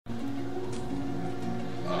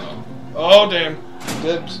Oh, damn.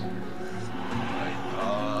 Dibs.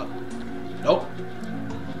 Nope.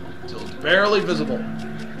 Until it's barely visible.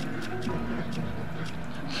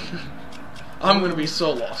 I'm gonna be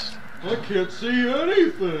so lost. I can't see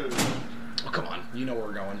anything. Oh, come on. You know where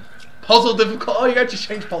we're going. Puzzle difficulty. Oh, you got to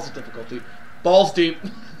change puzzle difficulty. Balls deep.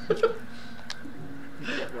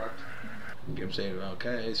 Game saying,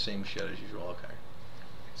 okay, same shit as usual, okay.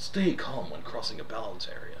 Stay calm when crossing a balance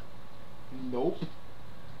area. Nope.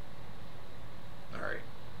 Alright.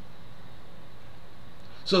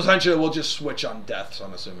 So essentially we'll just switch on deaths,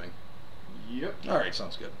 I'm assuming. Yep. Alright,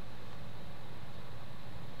 sounds good.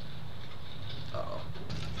 Uh-oh.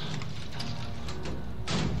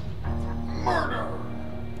 Murder!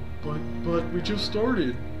 But we just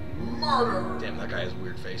started. Murder! Damn, that guy has a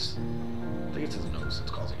weird face. I think it's his nose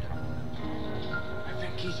that's causing it. I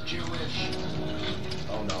think he's Jewish.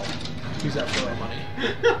 Oh no. He's after our money.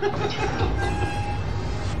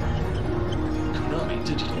 Konami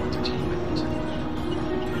Digital Entertainment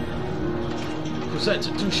presents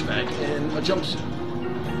a douchebag in a jumpsuit.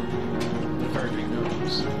 A very big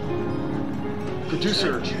nose.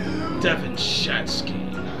 Producer Devin Shatsky.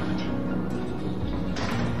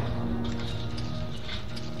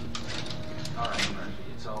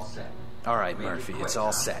 Alright, Murphy, it's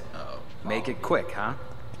all set. Uh-oh. Make it quick, huh?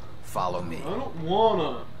 Follow me. I don't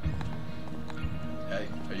wanna. Hey,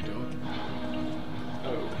 how you doing?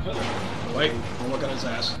 Oh, hello. Wait, don't look at his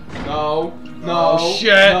ass. No. No. Oh,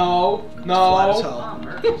 shit. No. Flat as No. hell.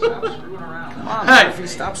 Come on, Hey! Murphy,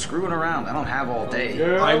 stop screwing around. I don't have all day.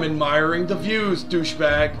 Yeah. I'm admiring the views,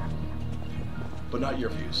 douchebag. But not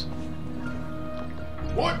your views.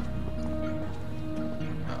 What?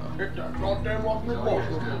 Hit that goddamn rock and roll.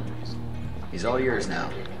 He's all yours now.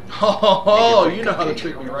 Oh, you know how to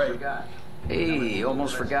treat me right. Hey,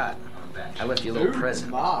 almost forgot. I left you a little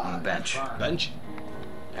present on the bench. Bench?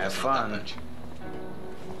 Have Not that fun. bench.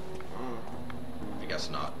 I guess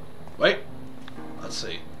not. Wait. Let's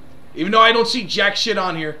see. Even though I don't see jack shit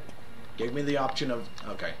on here, gave me the option of...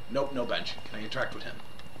 Okay. Nope, no bench. Can I interact with him?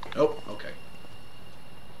 Nope. Okay.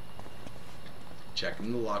 Check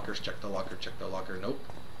in the lockers. Check the locker. Check the locker. Nope.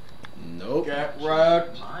 Nope. Get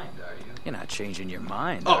wrecked. You're not changing your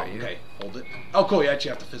mind, Oh, are you? okay. Hold it. Oh, cool. You actually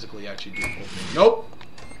have to physically actually do it. Nope.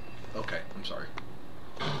 Okay, I'm sorry.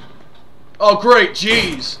 Oh, great.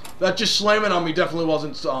 Jeez. That just slamming on me definitely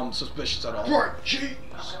wasn't suspicious at all. Right, jeez.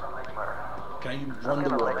 Can you run the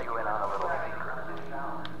water?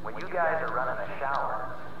 When you guys are running a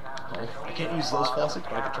shower, Oh, I can't use those faucets,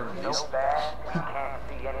 but I can turn on these. so bad you can't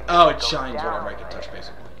see anything. Oh, it shines whenever I can touch,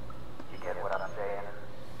 basically. You get what I'm saying?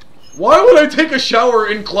 Why would I take a shower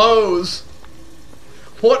in clothes?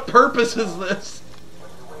 What purpose is this?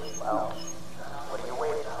 Well, what are you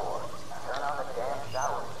waiting for? Turn on the damn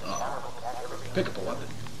shower. Pick up a weapon.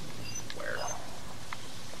 Where?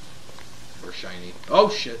 We're shiny. Oh,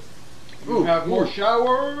 shit. You have more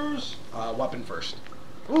showers. Weapon first.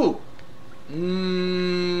 Ooh. I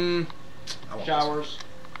want this. Showers.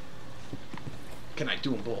 Can I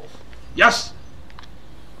do them both? Yes!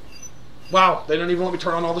 Wow, they don't even let me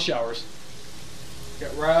turn on all the showers.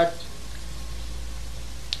 Get wrecked.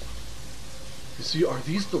 See, are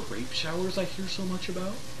these the rape showers I hear so much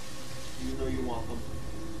about? You know you want them.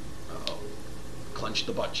 Uh-oh. Clench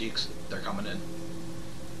the butt cheeks. They're coming in.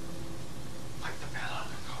 Like the pillow,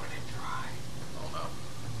 going in dry. Oh,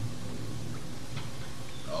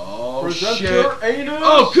 no. Oh, Present shit. your anus.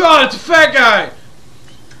 Oh, God, it's a fat guy!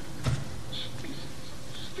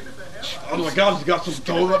 Oh, my God, you got some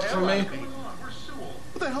donuts for me?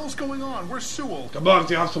 What the hell's going on? Where's Sewell? Come on,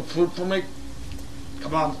 do you have some food for me?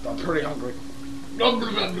 Come on, I'm pretty hungry.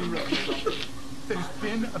 There's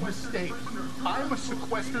been a mistake. I'm a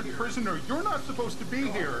sequestered prisoner. You're not supposed to be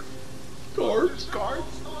here. Guards?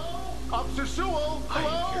 Guards? Officer Sewell? I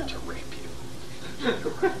Hello? am here to rape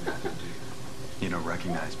you. You don't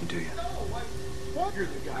recognize me, do you? What? You're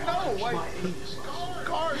the guy. No,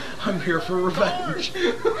 Guard. I'm here for revenge.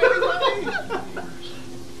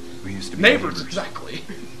 We used to be Neighbors, exactly.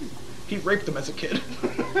 He raped them as a kid.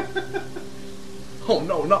 Oh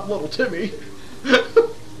no, not little Timmy.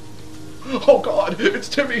 Oh God, it's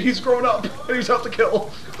Timmy. He's grown up and he's out to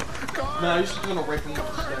kill. Guard. Nah, you're just gonna rape him with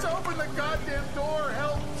the Guards, stick. open the goddamn door.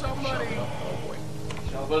 Help somebody. Oh boy.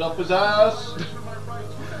 Shove it up his ass.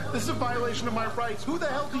 This is a violation of my rights. Who the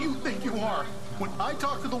hell do you think you are? When I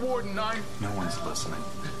talk to the warden, No one's listening.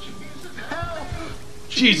 Help!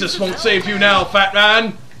 Jesus won't save you now, fat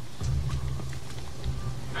man.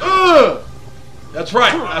 Ugh! That's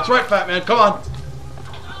right, fat man. Come on.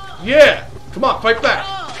 Yeah, come on, fight back.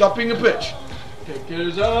 Stop being a bitch. Kick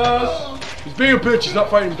his ass. He's being a bitch. He's not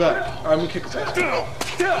fighting back. All right, I'm gonna kick his ass.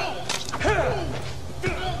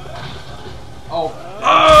 Oh.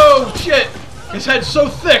 Oh, shit! His head's so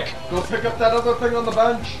thick! Go pick up that other thing on the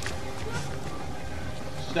bench.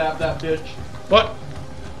 Stab that bitch. What?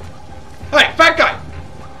 Hey, fat guy!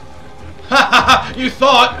 Ha ha ha! You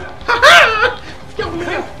thought! Ha ha! Yo,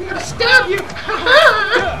 man, I'm gonna stab you! Ha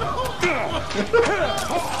ha!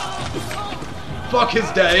 Fuck his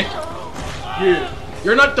day. Yeah.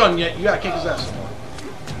 You're not done yet. You gotta kick his ass some more.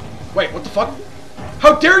 Wait, what the fuck?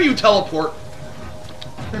 How dare you teleport?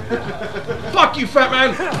 Fuck you, fat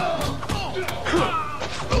man!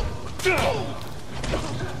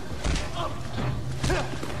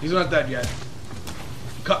 He's not dead yet.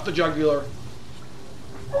 Cut the jugular.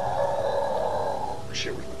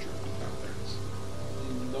 Shit, we butchered. There it is.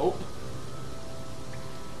 Nope.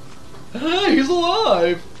 Hey, he's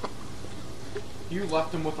alive! You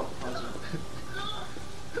left him with a present.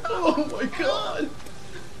 Oh my god!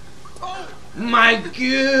 My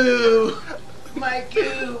goo! My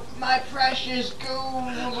goo! My precious goo!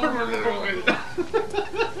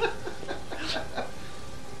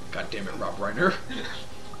 God damn it, Rob Reiner.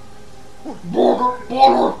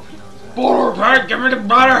 Butter! Hey, give me the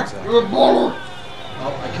butter! You're a butter!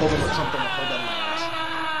 Oh, I killed him with something that fell down my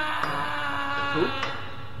ass.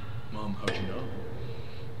 Who? Mom, how'd you know?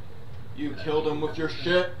 You killed him with your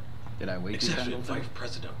shit. Did I wait too Exception time? Vice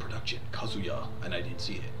President Production, Kazuya, and I didn't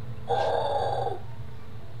see it.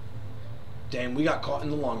 Damn, we got caught in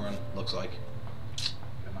the long run, looks like.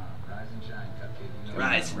 Come on, rise and shine, Cupcake. You know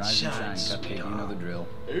Rise and shine, Cupcake. You know the drill.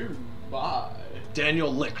 Ooh, bye.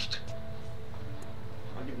 Daniel Licht.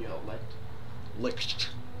 I'll give you a lick. Licht.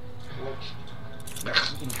 Lick.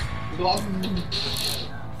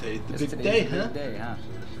 The Yes, big today's day, a huh? big day, huh?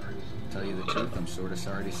 Tell you the truth, I'm sort of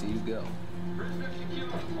sorry to see you go.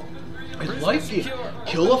 I like it.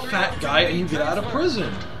 Kill a fat guy and you get out of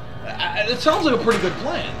prison. It sounds like a pretty good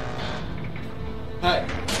plan. Hey,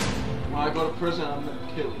 when I go to prison, I'm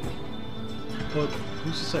gonna kill you. But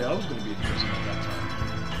who's to say I was going to be in prison at that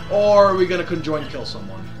time? Or are we going to conjoin kill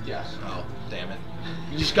someone? Yes. Oh, damn it.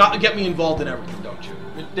 You just got to get me involved in everything, don't you?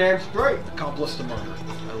 You're damn straight. Accomplice to murder.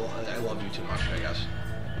 I love you too much, I guess.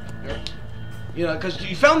 Yep. You know, because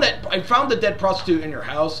I found the dead prostitute in your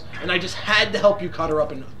house, and I just had to help you cut her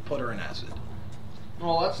up and put her in acid.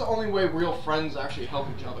 Well, that's the only way real friends actually help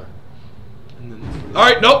each other. And then, all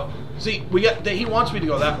right, nope. See, he wants me to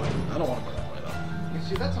go that way. I don't want to go that way though. You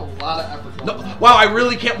see, that's a lot of effort. No, wow, I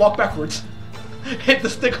really can't walk backwards. The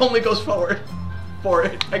stick only goes forward for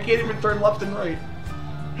it. I can't even turn left and right.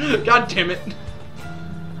 God damn it.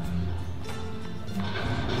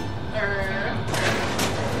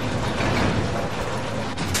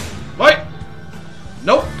 Wait!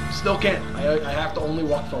 Nope, still can't. I have to only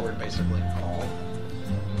walk forward, basically. Oh.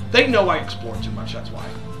 They know I explore too much, that's why.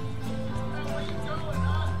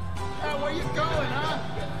 Where you going, huh?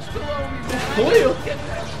 Still owe me, man. For you.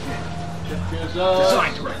 Design.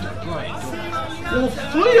 Design director, Brian. Well,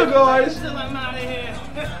 for you guys.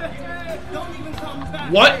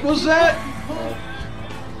 What was that?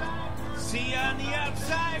 See you on the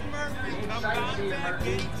outside, Murphy. Come on back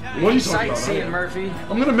anytime. What are you talking about? Sightseeing, Murphy.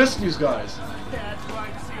 I'm gonna miss these guys.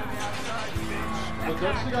 But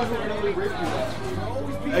that's the guy who really raped you last week.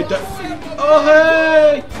 Hey, oh,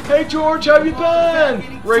 hey! Hey, George, how you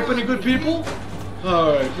been? Rape any good people?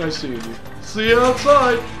 Alright, nice seeing you. See you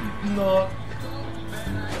outside. No.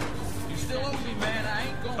 You still owe me, man. I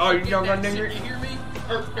ain't going Oh, you to young get that nigger. shit, you hear me?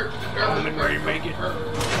 Where you make it?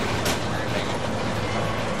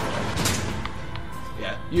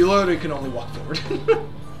 Yeah, you literally can only walk forward.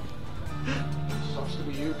 Sucks to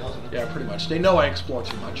be you, doesn't it? Yeah, pretty much. They know I explore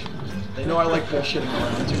too much. They know I like bullshitting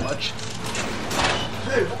around too much.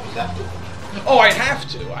 Hey, what was that? Oh, I have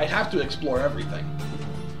to. I have to explore everything.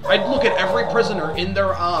 I'd look at every prisoner in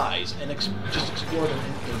their eyes and just explore them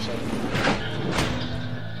in their soul.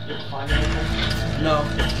 You ever find anything? No.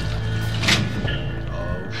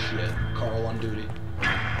 Oh shit. Carl on duty.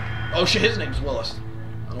 Oh shit, his name's Willis.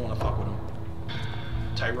 I don't want to fuck with him.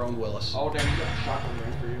 Tyrone Willis. Oh, damn, you got a shotgun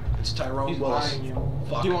ready for you. It's Tyrone He's Willis. buying you.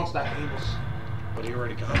 Fuck. He wants that anus. But he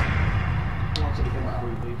already got it. He wants it again before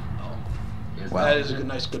you leave. Oh. Well, That is a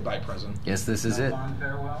nice goodbye present. guess this is it.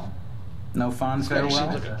 Farewell? No fond This guy seems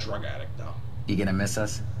farewell? like a drug addict, though. You gonna miss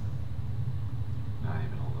us? Not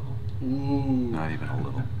even a little. Ooh. Not even a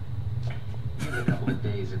little.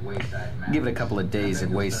 Give it a couple of days at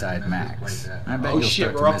Wayside Max. I bet Oh you'll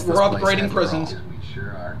shit, start to we're miss this upgrading place after prisons. all.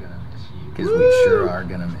 Because we sure are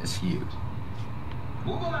gonna miss you.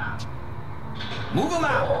 Move 'em out! Move 'em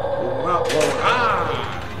out! Wow, whoa,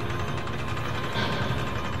 ah!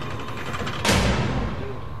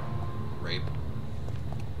 Rape.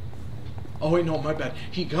 Oh wait, no, my bad.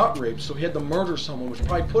 He got raped, so he had to murder someone, which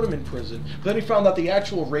probably put him in prison. But then he found out the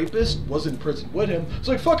actual rapist was in prison with him.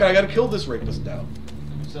 So like, fuck it, I gotta kill this rapist now.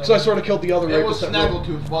 So I sort of killed the other rapist. It was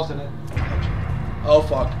Snaggletooth, wasn't it? Oh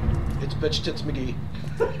fuck. It's Bitch Tits McGee.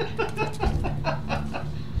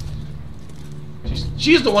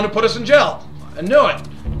 She's the one who put us in jail. I knew it.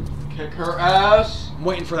 Kick her ass. I'm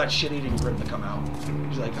waiting for that shit-eating grin to come out.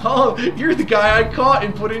 He's like, oh, you're the guy I caught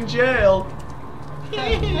and put in jail. All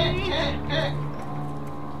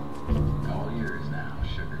yours now,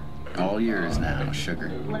 sugar. All yours now, sugar.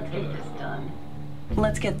 Let's get this done.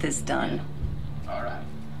 Let's get this done. All right.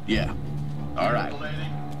 Yeah. All right.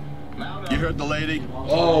 You heard the lady?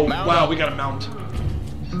 Oh, wow, we got a mount.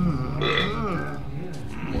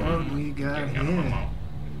 What we got here?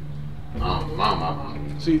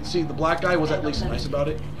 See, the black guy was at least nice about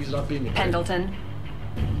it. He's not being a dick. Pendleton.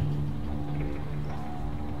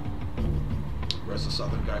 Whereas the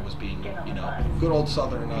southern guy was being, you know, good old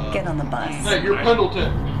southern, Get on the bus. Hey, you're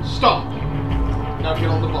Pendleton. Stop. Now get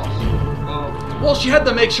on the bus. Well, she had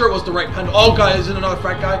to make sure it was the right Pendleton. Oh, guy, is it another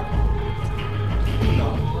fat guy?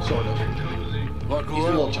 No, sort of. He's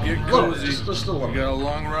a little chunky. Get cozy. Just a little. You got a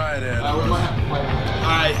long ride ahead We of might us. have to play.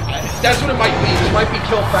 That's what it might be. This might be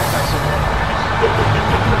kill fat guy syndrome.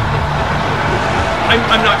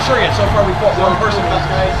 I'm not sure yet. So far, we fought one person. Fat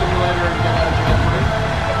guy simulator and get out of jail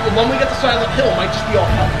free. When we get to Silent Hill, it might just be all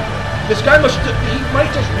fat people. This guy he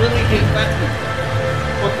might just really hate fat people.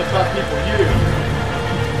 Fuck the fat people, you.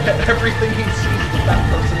 Everything he sees is the fat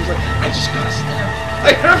person. He's like, I just gotta stab.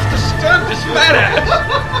 I have to stab this fat ass.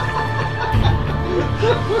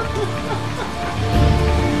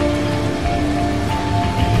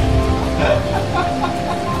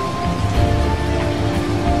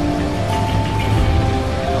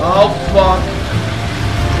 Oh fuck.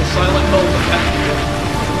 The Silent Hill effect.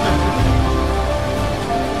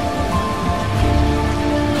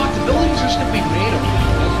 God, the buildings are just gonna be made of it.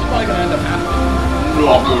 That's probably gonna end up happening.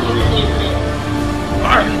 I'm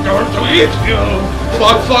going to eat you!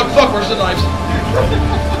 Fuck, fuck, fuck, where's the knives?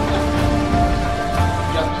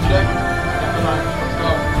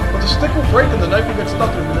 But the stick will break and the knife will get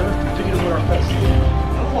stuck in it and then we'll continue to win our fist. I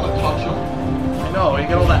don't want to touch him. I know, you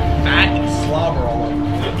get all that fat and slobber all over.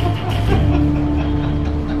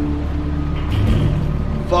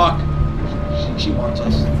 Fuck. She wants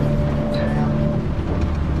us. Look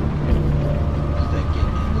at that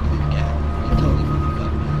cat. You can totally fuck.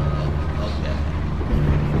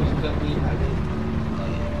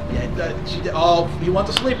 Oh, you want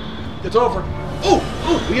to sleep? It's over. Ooh,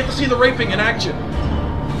 we get to see the raping in action.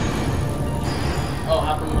 Oh,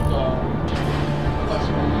 happened with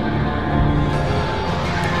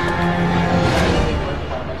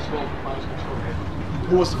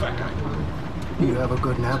Who was the fat guy? You have a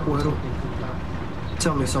good nap, Weddle?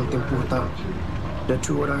 Tell me something, puta. That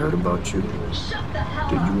true what I heard about you? Did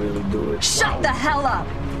you really do it? Shut the hell up!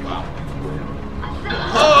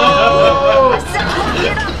 Oh! I said hook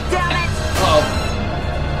it up, damn it! Uh-oh.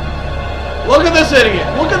 Look at this idiot!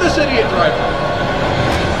 Look at this idiot driving!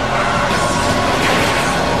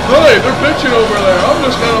 Hey, they're bitching over there. I'm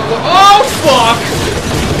just gonna... Oh, fuck!